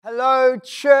Hello,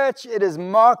 church. It is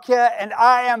Mark here, and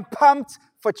I am pumped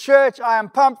for church. I am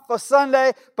pumped for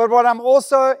Sunday. But what I'm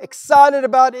also excited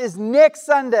about is next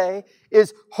Sunday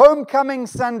is Homecoming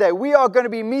Sunday. We are going to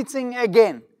be meeting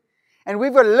again. And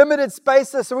we've got limited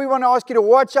spaces, so we want to ask you to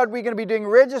watch out. We're going to be doing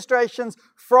registrations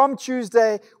from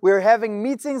Tuesday. We're having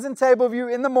meetings in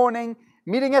Tableview in the morning,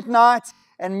 meeting at night,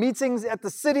 and meetings at the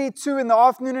city, 2 in the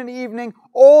afternoon and evening.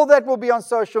 All that will be on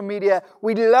social media.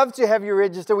 We'd love to have you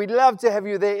register. We'd love to have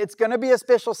you there. It's going to be a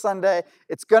special Sunday.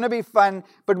 It's going to be fun.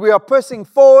 But we are pushing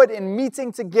forward in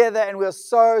meeting together, and we're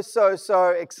so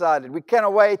excited. We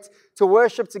cannot wait to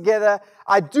worship together.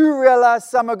 I do realize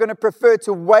some are going to prefer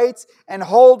to wait and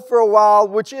hold for a while,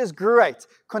 which is great.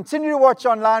 Continue to watch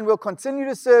online. We'll continue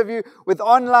to serve you with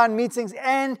online meetings,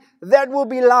 and that will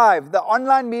be live. The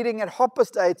online meeting at Hopper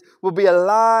State will be a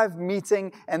live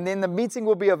meeting, and then the meeting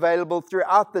will be available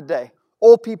throughout the day.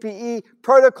 All PPE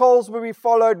protocols will be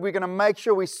followed. We're going to make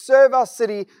sure we serve our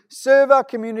city, serve our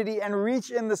community, and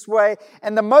reach in this way.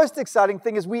 And the most exciting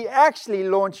thing is we're actually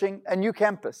launching a new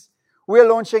campus. We're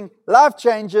launching Life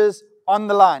Changes on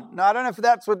the Line. Now, I don't know if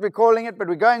that's what we're calling it, but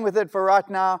we're going with it for right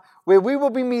now, where we will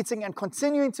be meeting and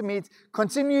continuing to meet,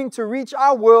 continuing to reach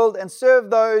our world and serve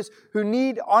those who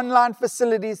need online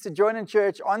facilities to join in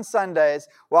church on Sundays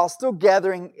while still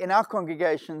gathering in our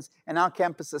congregations and our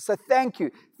campuses. So thank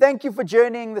you. Thank you for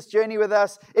journeying this journey with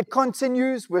us. It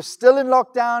continues. We're still in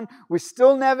lockdown. We're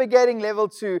still navigating level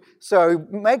 2. So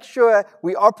make sure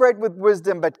we operate with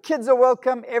wisdom. But kids are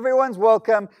welcome. Everyone's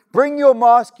welcome. Bring your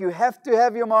mask. You have to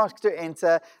have your mask to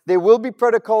enter. There will be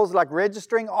protocols like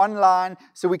registering online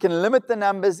so we can limit the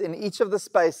numbers in each of the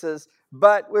spaces.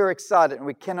 But we're excited and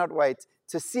we cannot wait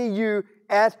to see you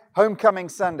at Homecoming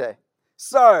Sunday.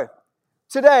 So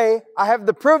today, I have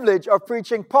the privilege of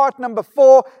preaching part number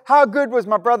 4. How good was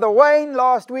my brother Wayne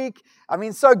last week? I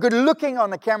mean, so good looking on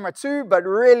the camera too, but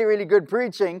really good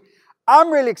preaching.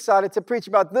 I'm really excited to preach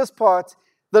about this part.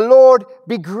 The Lord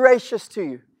be gracious to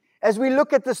you. As we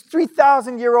look at this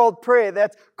 3,000-year-old prayer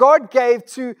that God gave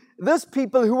to this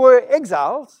people who were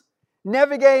exiles,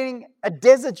 navigating a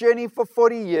desert journey for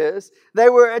 40 years, they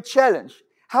were a challenge.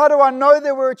 How do I know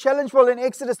they were a challenge? Well, in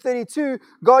Exodus 32,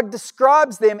 God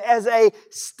describes them as a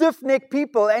stiff-necked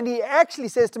people. And he actually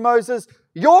says to Moses,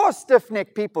 "You're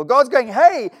stiff-necked people." God's going,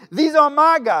 hey, these are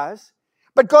my guys.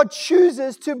 But God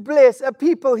chooses to bless a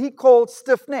people he called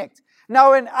stiff-necked.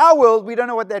 Now, in our world, we don't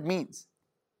know what that means.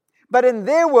 But in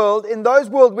their world, in those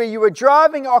world where you were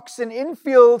driving oxen in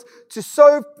fields to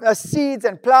sow seeds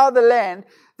and plow the land,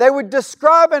 they would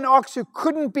describe an ox who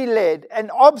couldn't be led, an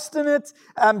obstinate,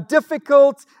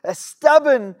 difficult, a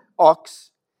stubborn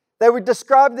ox. They would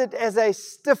describe it as a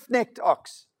stiff-necked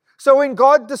ox. So when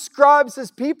God describes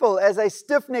his people as a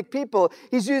stiff-necked people,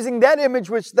 he's using that image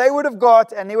which they would have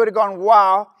got, and they would have gone,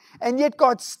 wow. And yet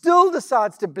God still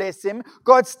decides to bless him.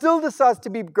 God still decides to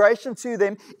be gracious to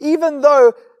them, even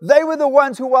though they were the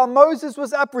ones who, while Moses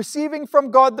was up receiving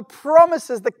from God the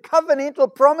promises, the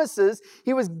covenantal promises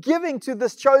he was giving to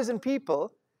this chosen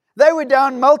people, they were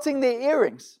down melting their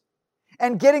earrings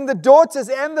and getting the daughters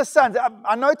and the sons.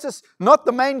 I notice not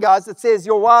the main guys, it says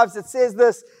your wives, it says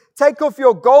this, take off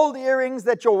your gold earrings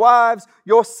that your wives,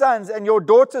 your sons, and your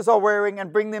daughters are wearing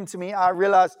and bring them to me. I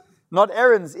realize not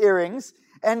Aaron's earrings.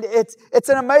 And it's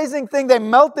an amazing thing. They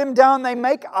melt them down, they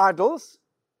make idols,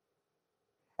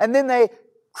 and then they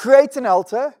create an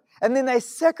altar, and then they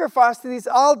sacrifice to these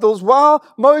idols while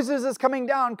Moses is coming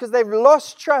down because they've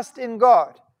lost trust in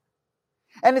God.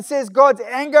 And it says God's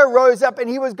anger rose up and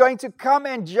he was going to come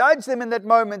and judge them in that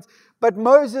moment. But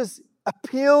Moses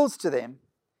appeals to them.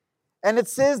 And it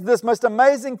says this most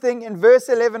amazing thing in verse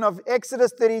 11 of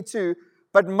Exodus 32,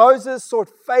 but Moses sought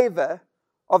favor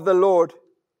of the Lord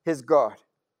his God.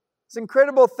 It's an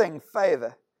incredible thing,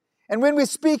 favor. And when we're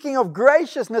speaking of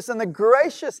graciousness and the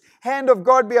gracious hand of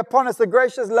God be upon us, the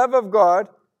gracious love of God,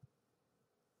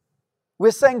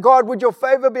 we're saying, God, would your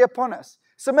favor be upon us?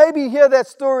 So maybe you hear that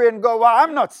story and go, well,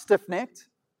 I'm not stiff-necked.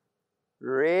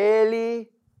 Really?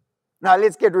 Now,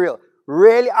 let's get real.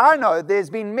 Really? I know there's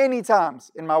been many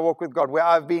times in my walk with God where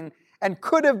I've been and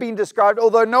could have been described,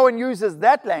 although no one uses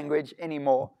that language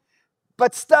anymore,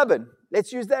 but stubborn.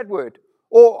 Let's use that word.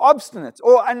 Or obstinate,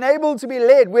 or unable to be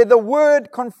led, where the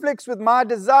word conflicts with my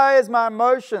desires, my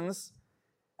emotions.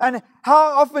 And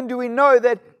how often do we know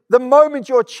that the moment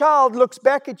your child looks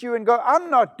back at you and go, I'm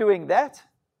not doing that.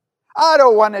 I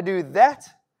don't want to do that.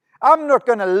 I'm not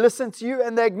going to listen to you,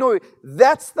 and they ignore you.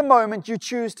 That's the moment you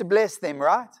choose to bless them,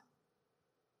 right?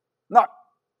 No.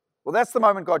 Well, that's the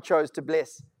moment God chose to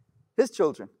bless his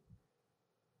children.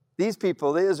 These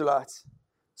people, the Israelites.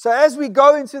 So as we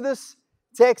go into this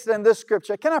text and this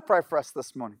scripture, can I pray for us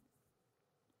this morning?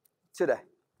 today.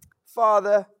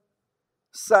 Father,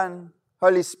 Son,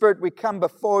 Holy Spirit, we come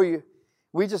before you.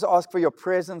 We just ask for your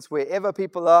presence wherever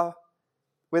people are,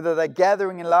 whether they're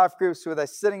gathering in life groups, whether they're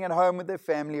sitting at home with their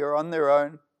family or on their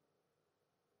own.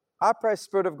 I pray,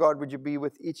 Spirit of God, would you be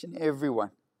with each and every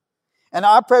one? And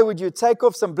I pray, would you take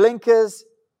off some blinkers?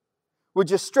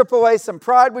 Would you strip away some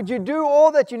pride? Would you do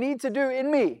all that you need to do in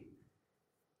me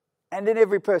and in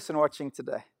every person watching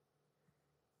today?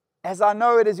 As I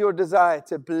know it is your desire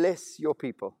to bless your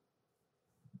people.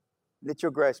 Let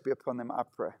your grace be upon them, I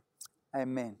pray.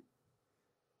 Amen.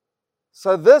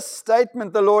 So this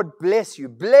statement, the Lord bless you.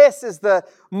 Bless is the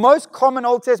most common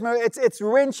Old Testament. It's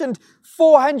mentioned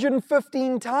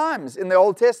 415 times in the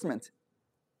Old Testament.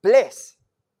 Bless.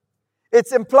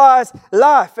 It implies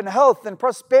life and health and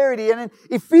prosperity. And in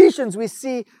Ephesians we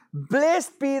see,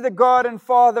 blessed be the God and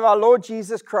Father of our Lord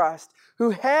Jesus Christ,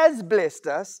 who has blessed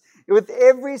us with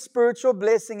every spiritual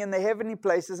blessing in the heavenly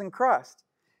places in Christ.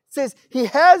 It says He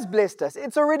has blessed us.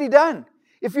 It's already done.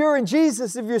 If you're in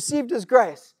Jesus, if you received His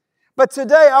grace. But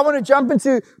today I want to jump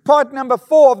into part number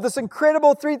 4 of this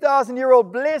incredible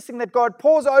 3,000-year-old blessing that God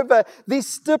pours over these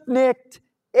stiff-necked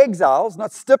exiles,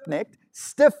 not stiff-necked,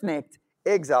 stiff-necked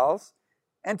exiles.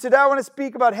 And today I want to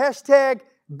speak about hashtag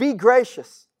be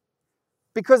gracious.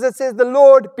 Because it says the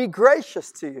Lord be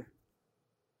gracious to you.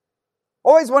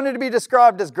 Always wanted to be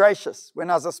described as gracious when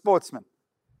I was a sportsman.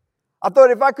 I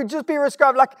thought if I could just be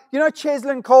described like,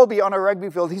 Cheslin Colby on a rugby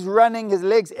field. He's running, his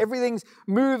legs, everything's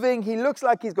moving. He looks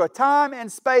like he's got time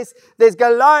and space. There's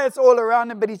Goliaths all around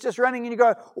him, but he's just running and you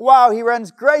go, wow, he runs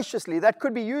graciously. That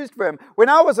could be used for him. When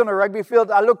I was on a rugby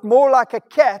field, I looked more like a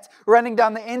cat running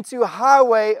down the N2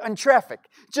 highway on traffic.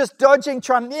 Just dodging,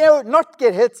 trying not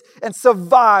get hit and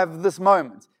survive this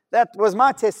moment. That was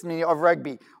my testimony of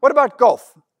rugby. What about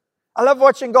golf? I love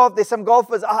watching golf. There's some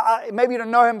golfers, maybe you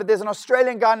don't know him, but there's an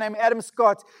Australian guy named Adam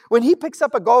Scott. When he picks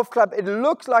up a golf club, it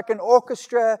looks like an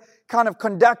orchestra kind of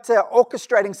conductor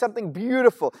orchestrating something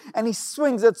beautiful. And he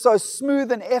swings it so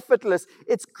smooth and effortless.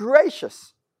 It's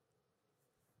gracious.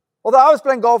 Although I was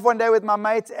playing golf one day with my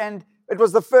mate, and it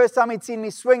was the first time he'd seen me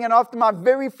swing. And after my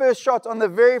very first shot on the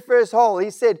very first hole, he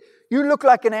said, "You look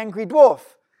like an angry dwarf."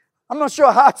 I'm not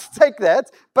sure how to take that,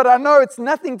 but I know it's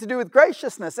nothing to do with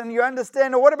graciousness. And you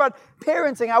understand, or what about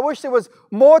parenting? I wish there was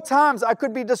more times I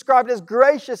could be described as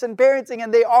gracious in parenting,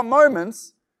 and there are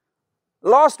moments.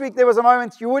 Last week there was a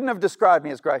moment you wouldn't have described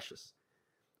me as gracious.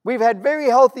 We've had very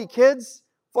healthy kids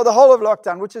for the whole of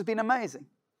lockdown, which has been amazing.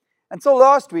 Until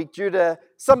last week, due to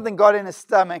something got in his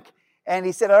stomach, and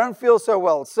he said, "I don't feel so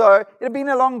well." So it had been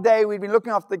a long day. We'd been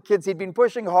looking after the kids. He'd been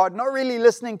pushing hard, not really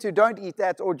listening to don't eat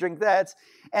that or drink that.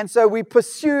 And so we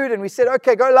pursued and we said,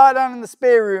 "Okay, go lie down in the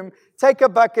spare room, take a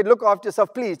bucket, look after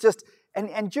yourself, please."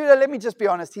 And Judah, let me just be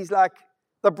honest. He's like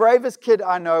the bravest kid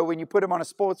I know when you put him on a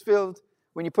sports field,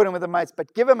 when you put him with the mates.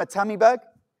 But give him a tummy bug,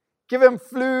 give him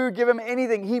flu, give him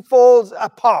anything, he falls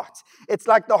apart. It's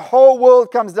like the whole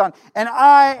world comes down. And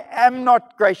I am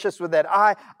not gracious with that.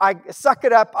 I suck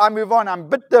it up, I move on, I'm a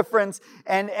bit different.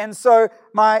 And so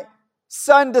my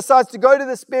son decides to go to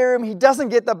the spare room. He doesn't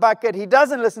get the bucket. He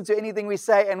doesn't listen to anything we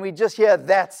say. And we just hear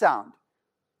that sound.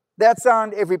 That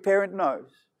sound every parent knows.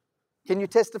 Can you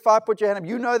testify? Put your hand up.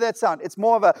 You know that sound. It's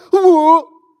more of a whoo.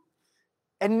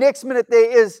 And next minute there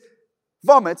is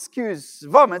vomits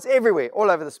everywhere,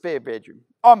 all over the spare bedroom.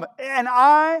 And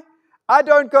I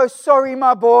don't go, "Sorry,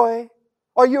 my boy.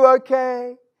 Are you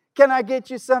okay? Can I get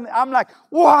you something?" I'm like,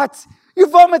 "What? You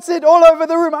vomited all over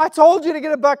the room. I told you to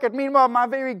get a bucket." Meanwhile, my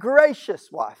very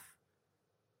gracious wife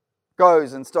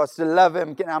goes and starts to love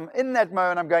him. I'm in that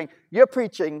moment, I'm going, "You're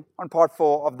preaching on part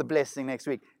 4 of the blessing next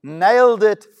week. Nailed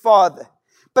it, Father."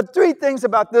 But 3 things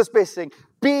about this blessing.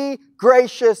 Be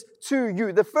gracious to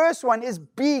you. The first one is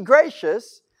be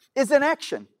gracious is an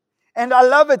action. And I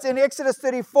love it in Exodus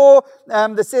 34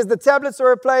 that says the tablets are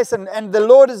replaced and the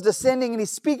Lord is descending and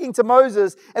He's speaking to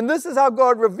Moses. And this is how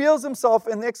God reveals Himself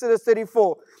in Exodus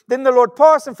 34. Then the Lord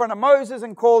passed in front of Moses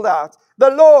and called out,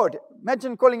 "The Lord."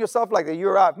 Imagine calling yourself like that. You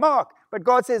arrive, Mark. But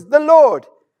God says, the Lord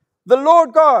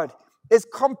God is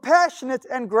compassionate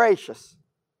and gracious,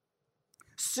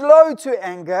 slow to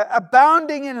anger,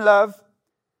 abounding in love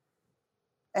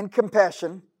and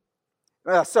compassion.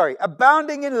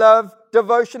 Abounding in love,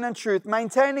 devotion, and truth,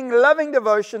 maintaining loving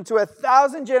devotion to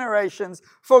 1,000 generations,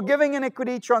 forgiving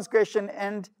iniquity, transgression,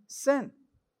 and sin.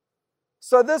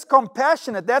 So this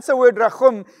compassionate, that's a word,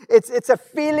 rachum. It's a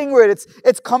feeling word.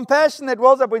 It's compassion that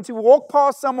wells up when you walk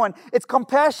past someone. It's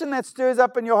compassion that stirs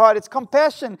up in your heart. It's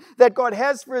compassion that God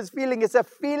has for His feeling. It's a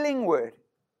feeling word.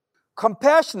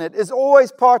 Compassionate is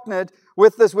always partnered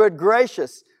with this word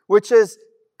gracious, which is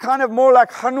kind of more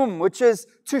like hanum, which is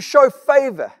to show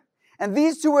favor. And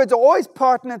these two words are always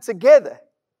partnered together.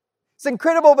 It's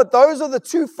incredible, but those are the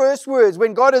two first words.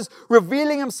 When God is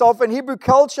revealing himself, in Hebrew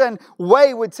culture and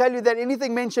way would tell you that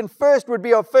anything mentioned first would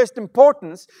be of first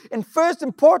importance. In first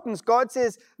importance, God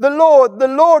says, the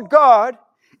Lord God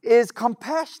is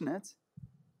compassionate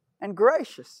and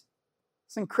gracious.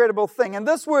 It's an incredible thing. And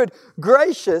this word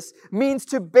gracious means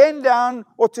to bend down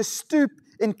or to stoop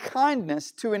in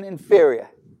kindness to an inferior.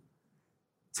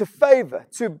 To favor,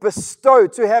 to bestow,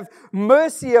 to have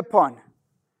mercy upon.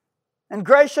 And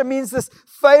gracia means this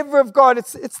favor of God.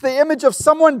 It's the image of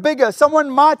someone bigger, someone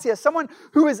mightier, someone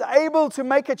who is able to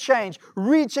make a change,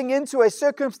 reaching into a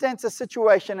circumstance, a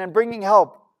situation, and bringing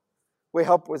help where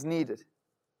help was needed.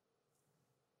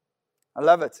 I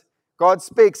love it. God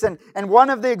speaks. And one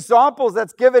of the examples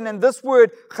that's given in this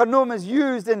word, chanum, is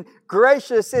used in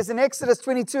gracious, says in Exodus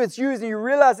 22, it's used, and you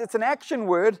realize it's an action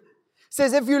word. It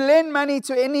says, if you lend money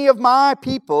to any of my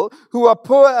people who are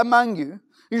poor among you,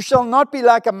 you shall not be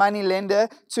like a money lender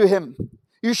to him.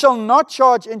 You shall not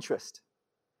charge interest.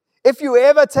 If you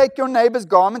ever take your neighbor's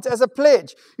garment as a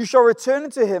pledge, you shall return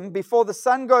it to him before the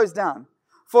sun goes down,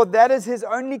 for that is his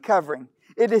only covering.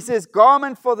 It is his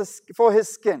garment for his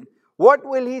skin. What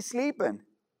will he sleep in?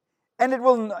 And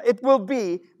it will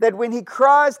be that when he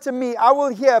cries to me, I will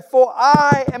hear, for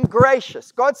I am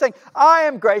gracious. God's saying, I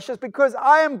am gracious because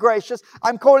I am gracious.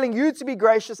 I'm calling you to be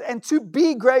gracious. And to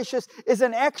be gracious is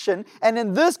an action. And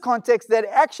in this context, that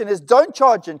action is don't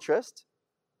charge interest.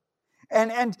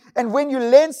 And when you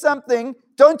lend something,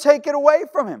 don't take it away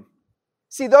from him.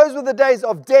 See, those were the days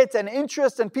of debt and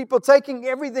interest and people taking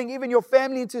everything, even your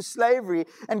family, into slavery.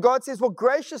 And God says, well,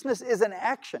 graciousness is an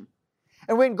action.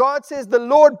 And when God says, the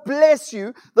Lord bless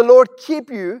you, the Lord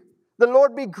keep you, the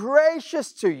Lord be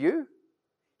gracious to you,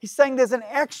 he's saying there's an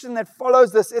action that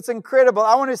follows this. It's incredible.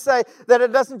 I want to say that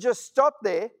it doesn't just stop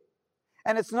there.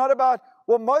 And it's not about,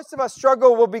 well, most of us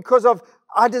struggle because of,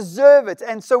 I deserve it.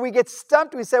 And so we get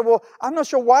stumped. We say, well, I'm not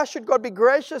sure, why should God be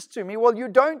gracious to me? Well, you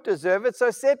don't deserve it,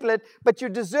 so settle it. But you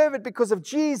deserve it because of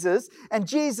Jesus, and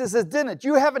Jesus has done it.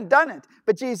 You haven't done it,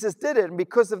 but Jesus did it. And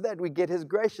because of that, we get his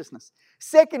graciousness.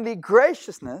 Secondly,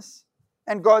 graciousness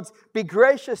and God's be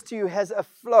gracious to you has a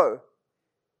flow.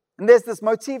 And there's this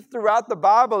motif throughout the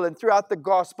Bible and throughout the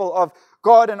gospel of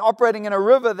God and operating in a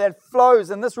river that flows.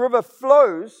 And this river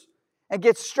flows and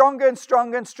gets stronger and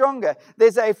stronger and stronger.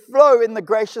 There's a flow in the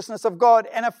graciousness of God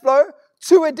and a flow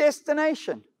to a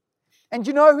destination. And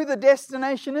you know who the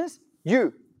destination is?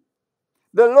 You.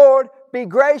 The Lord be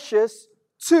gracious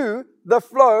to the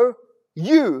flow,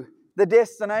 you, the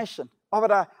destination. Oh,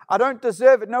 but I don't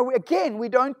deserve it. No, again, we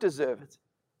don't deserve it.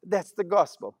 That's the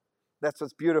gospel. That's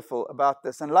what's beautiful about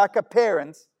this. And like a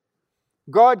parent,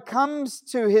 God comes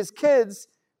to his kids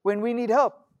when we need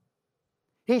help.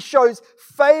 He shows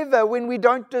favor when we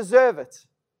don't deserve it.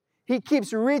 He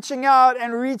keeps reaching out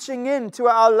and reaching into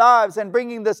our lives and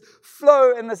bringing this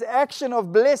flow and this action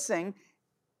of blessing,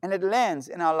 and it lands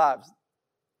in our lives.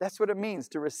 That's what it means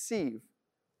to receive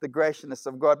the graciousness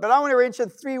of God. But I want to mention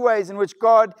 3 ways in which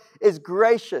God is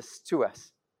gracious to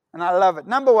us. And I love it.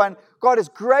 Number 1, God is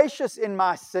gracious in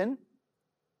my sin.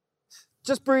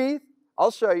 Just breathe.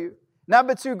 I'll show you.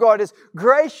 Number 2, God is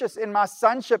gracious in my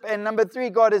sonship. And number 3,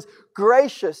 God is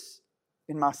gracious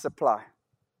in my supply.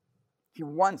 He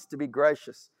wants to be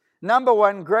gracious. Number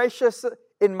 1, gracious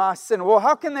in my sin. Well,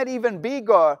 how can that even be,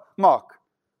 God, Mark?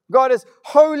 God is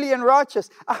holy and righteous,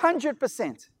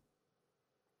 100%.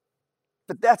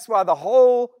 But that's why the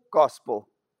whole gospel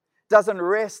doesn't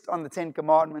rest on the 10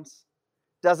 commandments,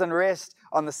 doesn't rest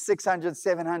on the 600,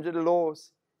 700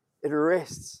 laws. It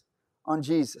rests on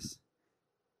Jesus.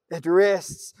 It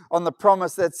rests on the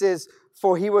promise that says,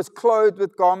 for he was clothed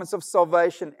with garments of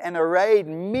salvation and arrayed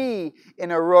me in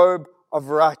a robe of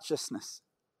righteousness.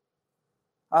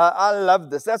 I love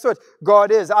this. That's what God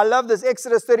is. I love this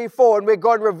Exodus 34, and where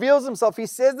God reveals himself, he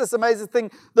says this amazing thing.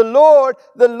 The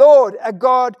Lord, a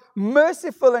God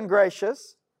merciful and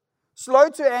gracious, slow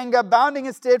to anger, abounding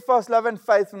in steadfast love and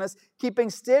faithfulness, keeping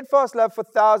steadfast love for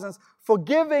thousands,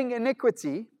 forgiving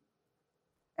iniquity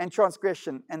and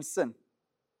transgression and sin.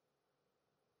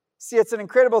 See, it's an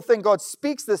incredible thing. God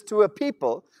speaks this to a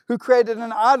people who created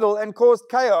an idol and caused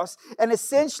chaos and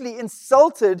essentially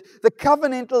insulted the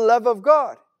covenantal love of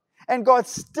God. And God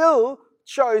still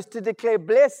chose to declare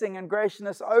blessing and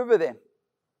graciousness over them.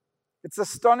 It's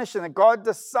astonishing that God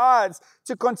decides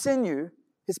to continue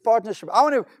his partnership. I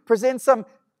want to present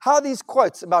how these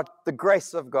quotes about the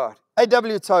grace of God.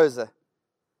 A.W. Tozer.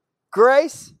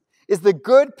 Grace is the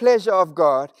good pleasure of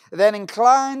God that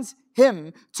inclines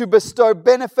him to bestow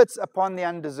benefits upon the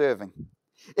undeserving.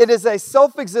 It is a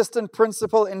self-existent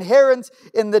principle inherent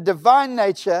in the divine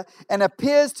nature and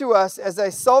appears to us as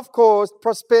a self-caused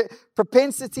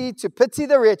propensity to pity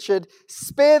the wretched,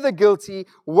 spare the guilty,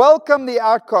 welcome the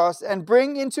outcast, and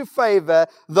bring into favor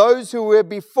those who were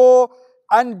before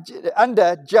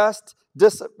under just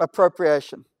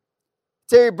disappropriation.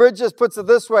 Terry Bridges puts it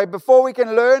this way: before we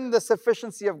can learn the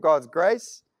sufficiency of God's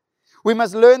grace, we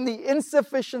must learn the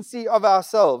insufficiency of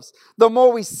ourselves. The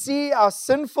more we see our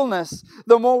sinfulness,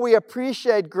 the more we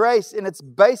appreciate grace in its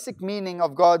basic meaning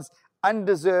of God's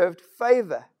undeserved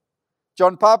favor.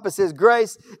 John Piper says,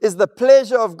 grace is the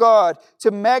pleasure of God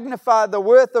to magnify the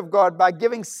worth of God by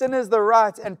giving sinners the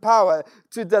right and power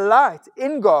to delight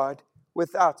in God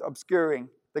without obscuring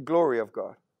the glory of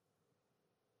God.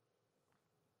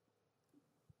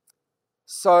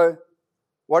 So,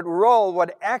 what role,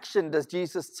 what action does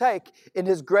Jesus take in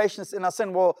His graciousness in our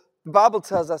sin? Well, the Bible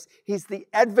tells us He's the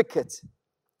advocate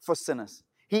for sinners.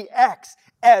 He acts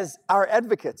as our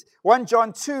advocate. 1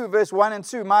 John 2, verse 1 and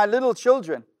 2, my little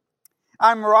children,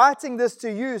 I'm writing this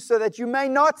to you so that you may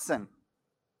not sin.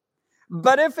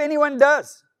 But if anyone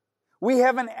does, we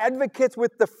have an advocate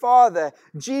with the Father,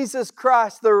 Jesus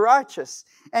Christ the righteous,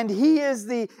 and He is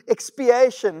the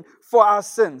expiation for our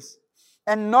sins.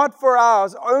 And not for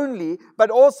ours only, but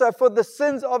also for the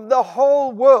sins of the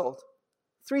whole world.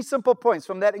 3 simple points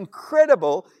from that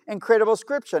incredible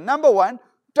scripture. Number 1,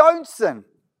 don't sin.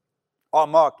 Oh,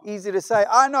 Mark, easy to say.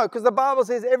 I know, because the Bible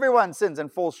says everyone sins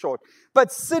and falls short.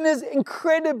 But sin is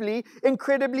incredibly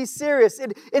serious.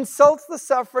 It insults the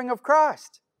suffering of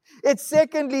Christ. It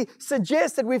secondly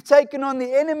suggests that we've taken on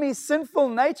the enemy's sinful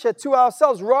nature to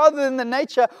ourselves rather than the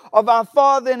nature of our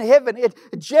Father in heaven. It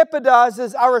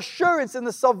jeopardizes our assurance in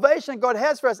the salvation God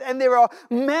has for us. And there are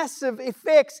massive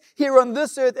effects here on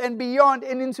this earth and beyond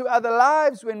and into other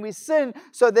lives when we sin.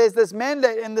 So there's this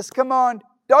mandate and this command,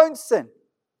 don't sin.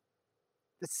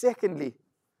 But secondly,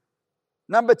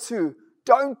 number 2,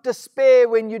 don't despair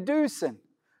when you do sin.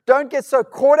 Don't get so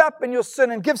caught up in your sin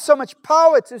and give so much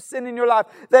power to sin in your life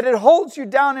that it holds you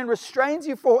down and restrains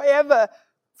you forever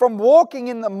from walking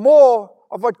in the more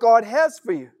of what God has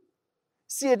for you.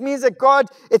 See, it means that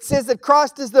it says that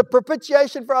Christ is the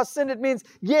propitiation for our sin. It means,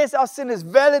 yes, our sin is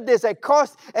valid. There's a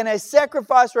cost and a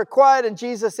sacrifice required. And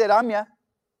Jesus said, I'm here.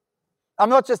 I'm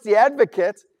not just the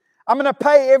advocate. I'm going to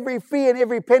pay every fee and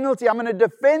every penalty. I'm going to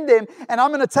defend them and I'm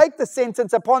going to take the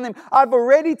sentence upon them. I've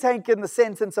already taken the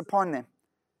sentence upon them.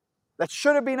 That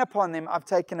should have been upon them, I've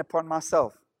taken upon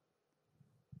myself.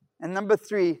 And number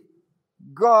 3,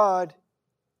 God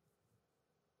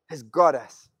has got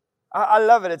us. I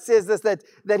love it. It says this, that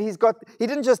He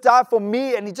didn't just die for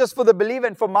me and He just for the believer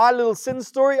and for my little sin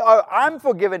story. Oh, I'm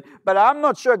forgiven, but I'm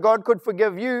not sure God could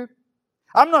forgive you.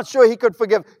 I'm not sure He could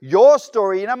forgive your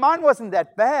story. Mine wasn't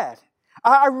that bad.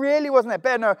 I really wasn't that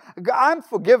bad. No, I'm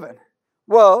forgiven.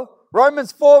 Well,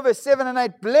 Romans 4, verse 7 and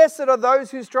 8, blessed are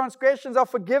those whose transgressions are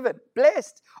forgiven.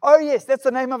 Blessed. Oh yes, that's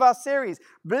the name of our series.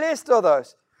 Blessed are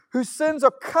those whose sins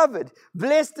are covered.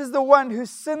 Blessed is the one whose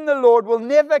sin the Lord will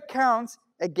never count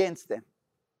against them.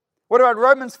 What about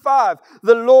Romans 5?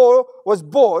 The law was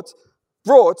brought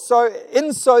so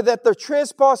that the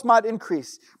trespass might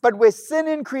increase. But where sin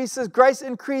increases, grace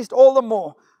increased all the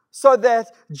more. So that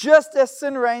just as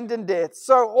sin reigned in death,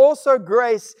 so also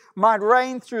grace might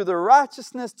reign through the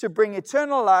righteousness to bring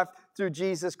eternal life through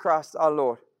Jesus Christ our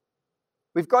Lord.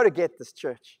 We've got to get this,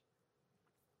 church.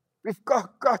 We've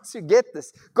got to get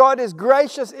this. God is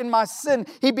gracious in my sin.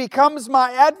 He becomes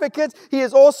my advocate. He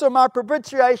is also my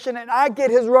propitiation, and I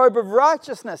get His robe of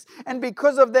righteousness. And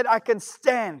because of that, I can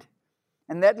stand.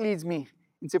 And that leads me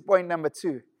into point number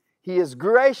 2. He is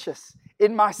gracious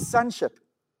in my sonship.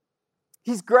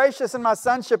 He's gracious in my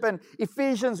sonship. And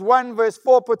Ephesians 1 verse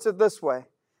 4 puts it this way.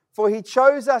 For He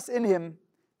chose us in Him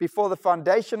before the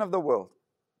foundation of the world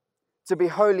to be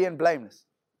holy and blameless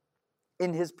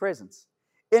in His presence.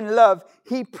 In love,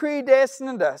 He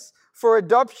predestined us for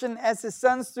adoption as His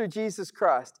sons through Jesus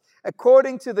Christ,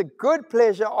 according to the good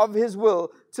pleasure of His will,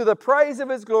 to the praise of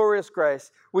His glorious grace,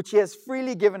 which He has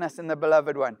freely given us in the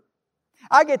Beloved One.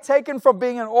 I get taken from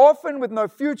being an orphan with no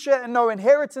future and no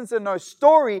inheritance and no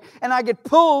story, and I get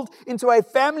pulled into a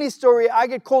family story. I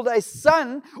get called a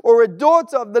son or a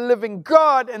daughter of the living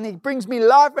God, and He brings me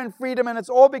life and freedom, and it's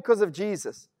all because of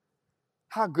Jesus.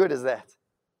 How good is that?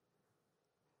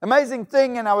 Amazing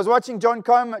thing, and I was watching John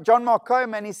Mark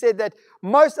Comer, and he said that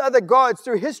most other gods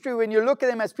through history, when you look at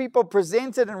them as people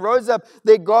presented and rose up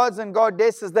their gods and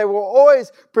goddesses, they were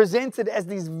always presented as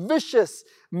these vicious,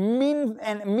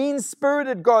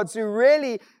 mean-spirited gods who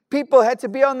really, people had to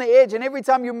be on the edge, and every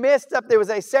time you messed up, there was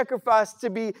a sacrifice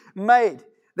to be made.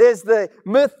 There's the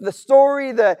myth, the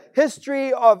story, the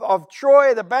history of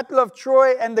Troy, the Battle of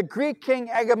Troy, and the Greek king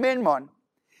Agamemnon,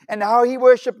 and how he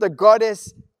worshipped the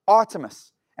goddess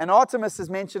Artemis. And Artemis is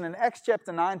mentioned in Acts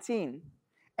chapter 19.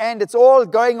 And it's all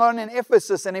going on in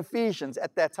Ephesus and Ephesians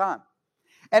at that time.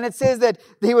 And it says that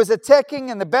he was attacking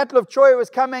and the Battle of Troy was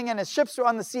coming and his ships were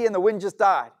on the sea and the wind just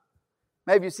died.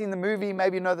 Maybe you've seen the movie,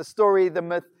 maybe you know the story, the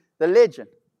myth, the legend.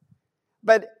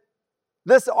 But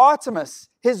this Artemis,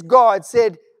 his god,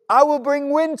 said, I will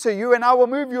bring wind to you and I will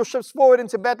move your ships forward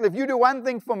into battle if you do one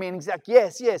thing for me. And he's like,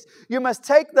 yes, yes, you must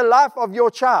take the life of your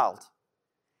child.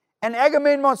 And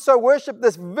Agamemnon so worshipped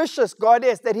this vicious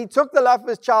goddess that he took the life of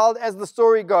his child, as the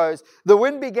story goes. The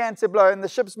wind began to blow and the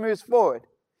ships moved forward.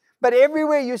 But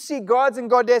everywhere you see gods and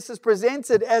goddesses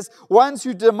presented as ones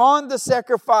who demand the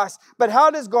sacrifice. But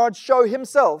how does God show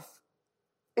himself?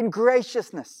 In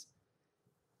graciousness.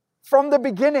 From the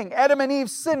beginning, Adam and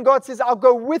Eve sinned. God says, I'll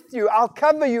go with you. I'll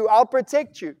cover you. I'll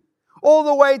protect you. All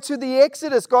the way to the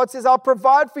Exodus, God says, I'll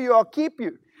provide for you. I'll keep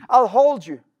you. I'll hold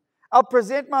you. I'll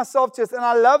present myself to us. And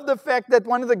I love the fact that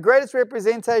one of the greatest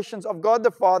representations of God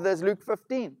the Father is Luke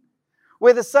 15,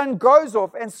 where the son goes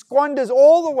off and squanders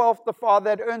all the wealth the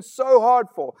father had earned so hard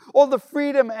for, all the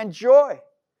freedom and joy.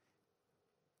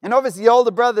 And obviously the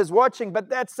older brother is watching, but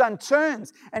that son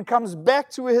turns and comes back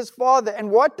to his father.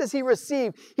 And what does he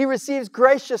receive? He receives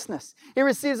graciousness. He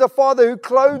receives a father who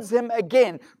clothes him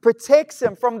again, protects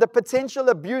him from the potential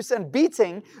abuse and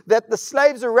beating that the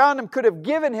slaves around him could have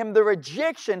given him, the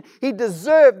rejection he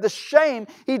deserved, the shame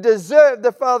he deserved.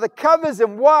 The father covers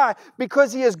him. Why?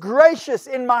 Because he is gracious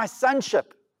in my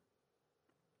sonship.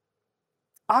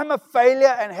 I'm a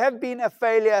failure and have been a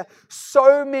failure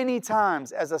so many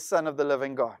times as a son of the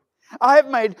living God. I have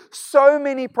made so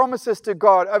many promises to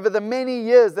God over the many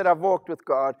years that I've walked with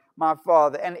God, my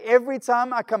Father. And every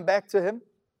time I come back to Him,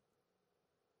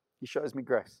 He shows me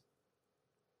grace.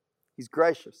 He's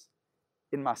gracious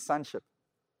in my sonship.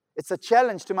 It's a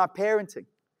challenge to my parenting.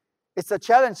 It's a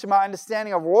challenge to my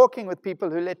understanding of walking with people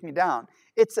who let me down.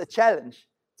 It's a challenge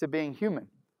to being human.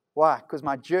 Why? Because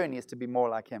my journey is to be more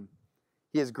like Him.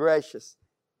 He is gracious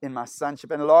in my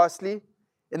sonship. And lastly,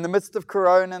 in the midst of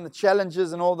Corona and the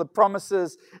challenges and all the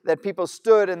promises that people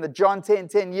stood in the John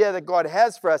 10:10 year that God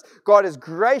has for us, God is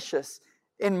gracious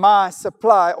in my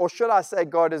supply, or should I say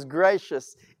God is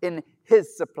gracious in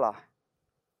His supply.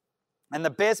 And the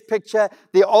best picture,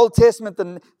 the Old Testament,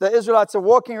 the Israelites are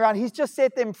walking around. He's just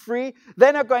set them free.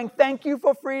 They're not going, thank you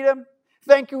for freedom.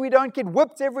 Thank you we don't get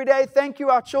whipped every day. Thank you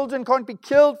our children can't be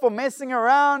killed for messing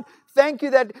around. Thank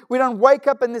you that we don't wake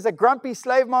up and there's a grumpy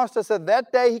slave master so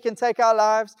that day he can take our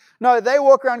lives. No, they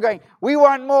walk around going, we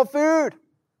want more food.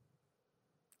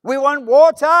 We want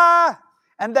water.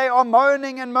 And they are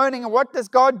moaning and moaning. And what does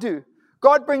God do?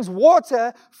 God brings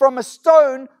water from a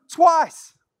stone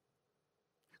twice.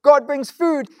 God brings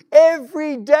food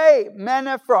every day,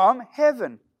 manna from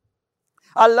heaven.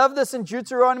 I love this in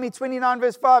Deuteronomy 29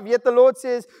 verse 5. Yet the Lord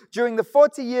says, during the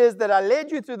 40 years that I led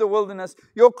you through the wilderness,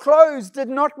 your clothes did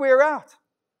not wear out,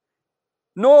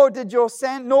 nor did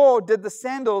the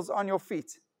sandals on your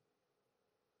feet.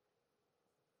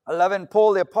 I love in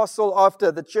Paul the apostle,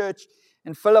 after the church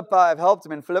in Philippi, I've helped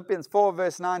him in Philippians 4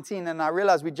 verse 19, and I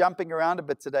realize we're jumping around a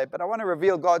bit today, but I want to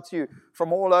reveal God to you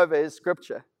from all over His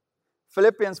scripture.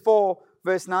 Philippians 4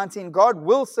 verse 19, God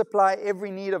will supply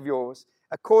every need of yours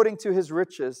according to His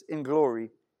riches in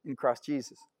glory in Christ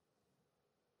Jesus.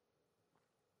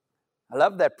 I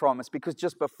love that promise because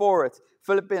just before it,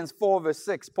 Philippians 4 verse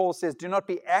 6, Paul says, do not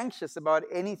be anxious about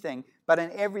anything, but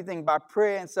in everything by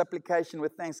prayer and supplication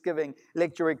with thanksgiving,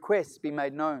 let your requests be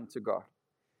made known to God.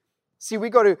 See, we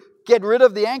got to get rid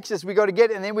of the anxious,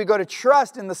 and then we got to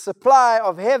trust in the supply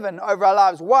of heaven over our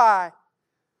lives. Why?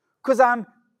 Because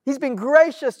He's been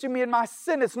gracious to me in my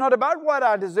sin. It's not about what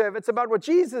I deserve. It's about what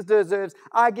Jesus deserves.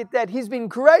 I get that. He's been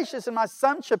gracious in my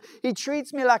sonship. He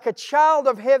treats me like a child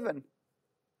of heaven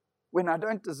when I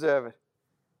don't deserve it.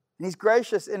 And He's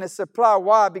gracious in His supply.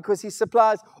 Why? Because He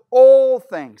supplies all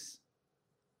things.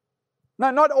 No,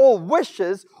 not all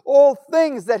wishes, all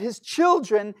things that His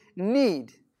children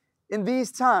need in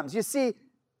these times. You see,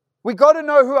 we got to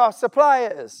know who our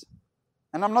supplier is.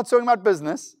 And I'm not talking about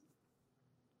business.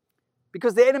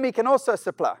 Because the enemy can also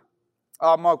supply.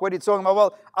 Oh, Mark, what are you talking about?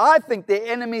 Well, I think the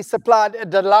enemy supplied a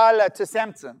Delilah to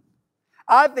Samson.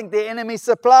 I think the enemy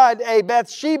supplied a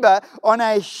Bathsheba on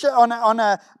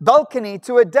a balcony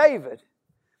to a David.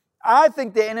 I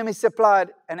think the enemy supplied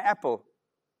an apple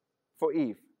for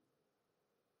Eve.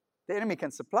 The enemy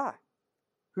can supply.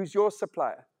 Who's your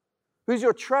supplier? Who's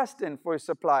your trust in for your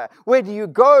supplier? Where do you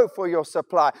go for your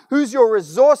supply? Who's your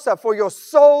resourcer for your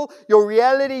soul, your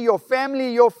reality, your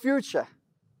family, your future?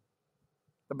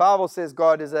 The Bible says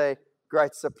God is a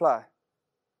great supply.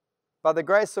 By the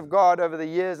grace of God over the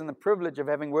years and the privilege of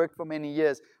having worked for many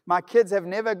years, my kids have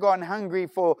never gone hungry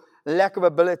for lack of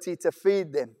ability to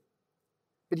feed them.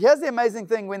 But here's the amazing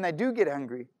thing: when they do get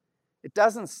hungry, it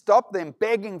doesn't stop them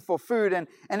begging for food and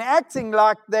acting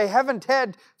like they haven't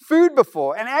had food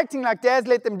before and acting like Dad's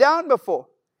let them down before.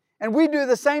 And we do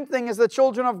the same thing as the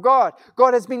children of God.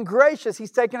 God has been gracious.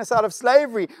 He's taken us out of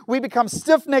slavery. We become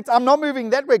stiff-necked. I'm not moving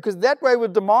that way because that way will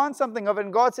demand something of it.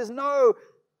 And God says, no,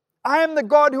 I am the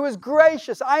God who is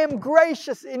gracious. I am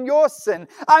gracious in your sin.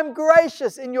 I'm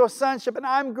gracious in your sonship. And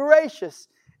I'm gracious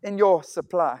in your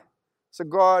supply. So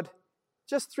God,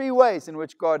 just 3 ways in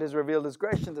which God has revealed His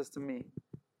graciousness to me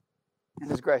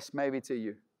and His grace maybe to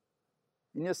you.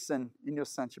 In your sin, in your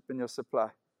sonship, in your supply.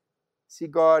 See,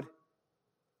 God,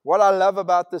 what I love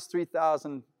about this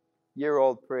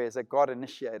 3,000-year-old prayer is that God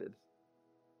initiated.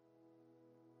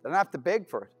 I don't have to beg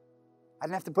for it. I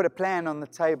don't have to put a plan on the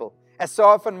table. As so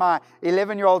often my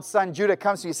 11-year-old son, Judah,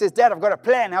 comes to me and says, Dad, I've got a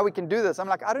plan how we can do this. I'm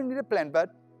like, I don't need a plan,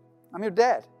 bud. I'm your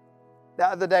dad. The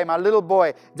other day, my little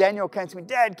boy, Daniel, came to me,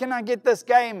 Dad, can I get this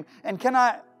game? And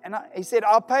he said,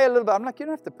 I'll pay a little bit. I'm like, you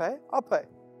don't have to pay. I'll pay.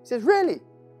 He says, really?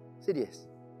 I said, yes.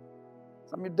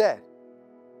 So I'm your dad.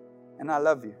 And I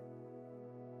love you.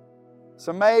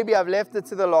 So maybe I've left it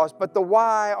to the last, but the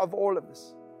why of all of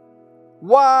this.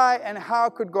 Why and how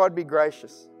could God be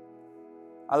gracious?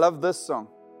 I love this song.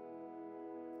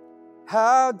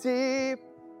 How deep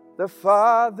the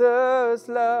Father's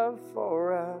love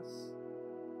for us,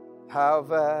 how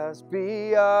vast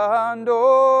beyond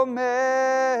all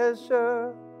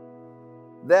measure,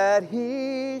 that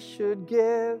He should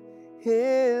give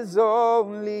His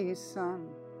only Son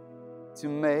to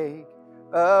make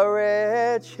a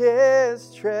wretch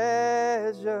His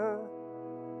treasure.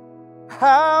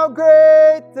 How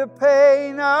great the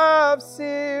pain of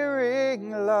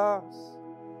searing loss,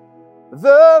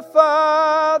 the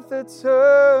Father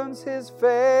turns His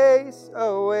face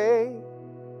away,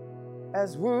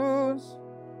 as wounds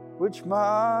which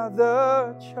mar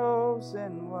the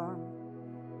chosen one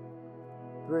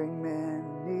bring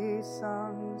many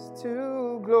sons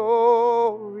to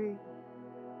glory.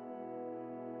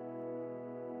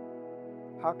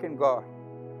 How can God,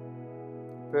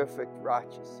 perfect,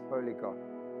 righteous, holy God,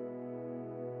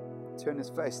 turn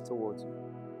His face towards you,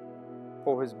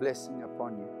 pour His blessing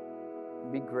upon you,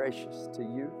 and be gracious to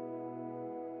you?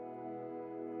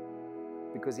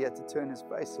 Because He had to turn His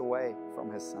face away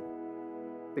from His Son.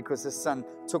 Because His Son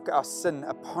took our sin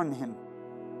upon Him.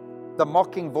 The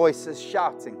mocking voices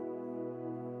shouting.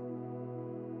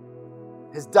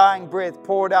 His dying breath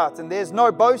poured out. And there's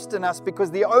no boast in us,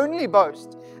 because the only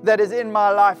boast that is in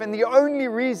my life and the only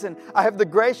reason I have the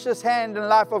gracious hand and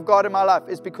life of God in my life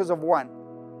is because of one.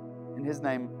 And His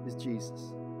name is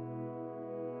Jesus.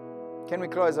 Can we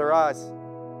close our eyes?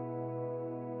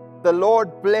 The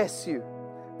Lord bless you.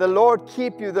 The Lord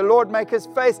keep you. The Lord make His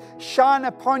face shine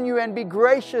upon you and be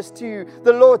gracious to you.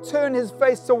 The Lord turn His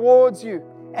face towards you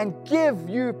and give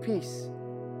you peace.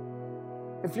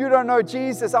 If you don't know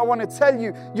Jesus, I want to tell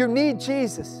you, you need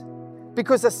Jesus.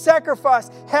 Because a sacrifice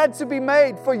had to be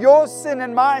made for your sin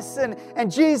and my sin, and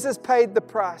Jesus paid the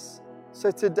price.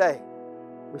 So today,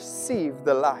 receive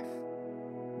the life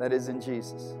that is in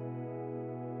Jesus.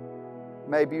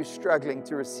 Maybe you're struggling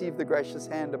to receive the gracious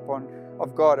hand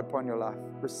of God upon your life.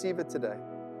 Receive it today,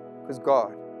 because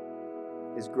God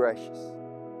is gracious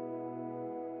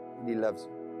and He loves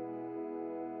you.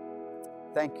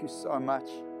 Thank you so much.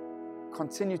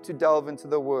 Continue to delve into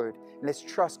the Word. Let's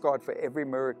trust God for every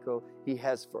miracle He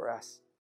has for us.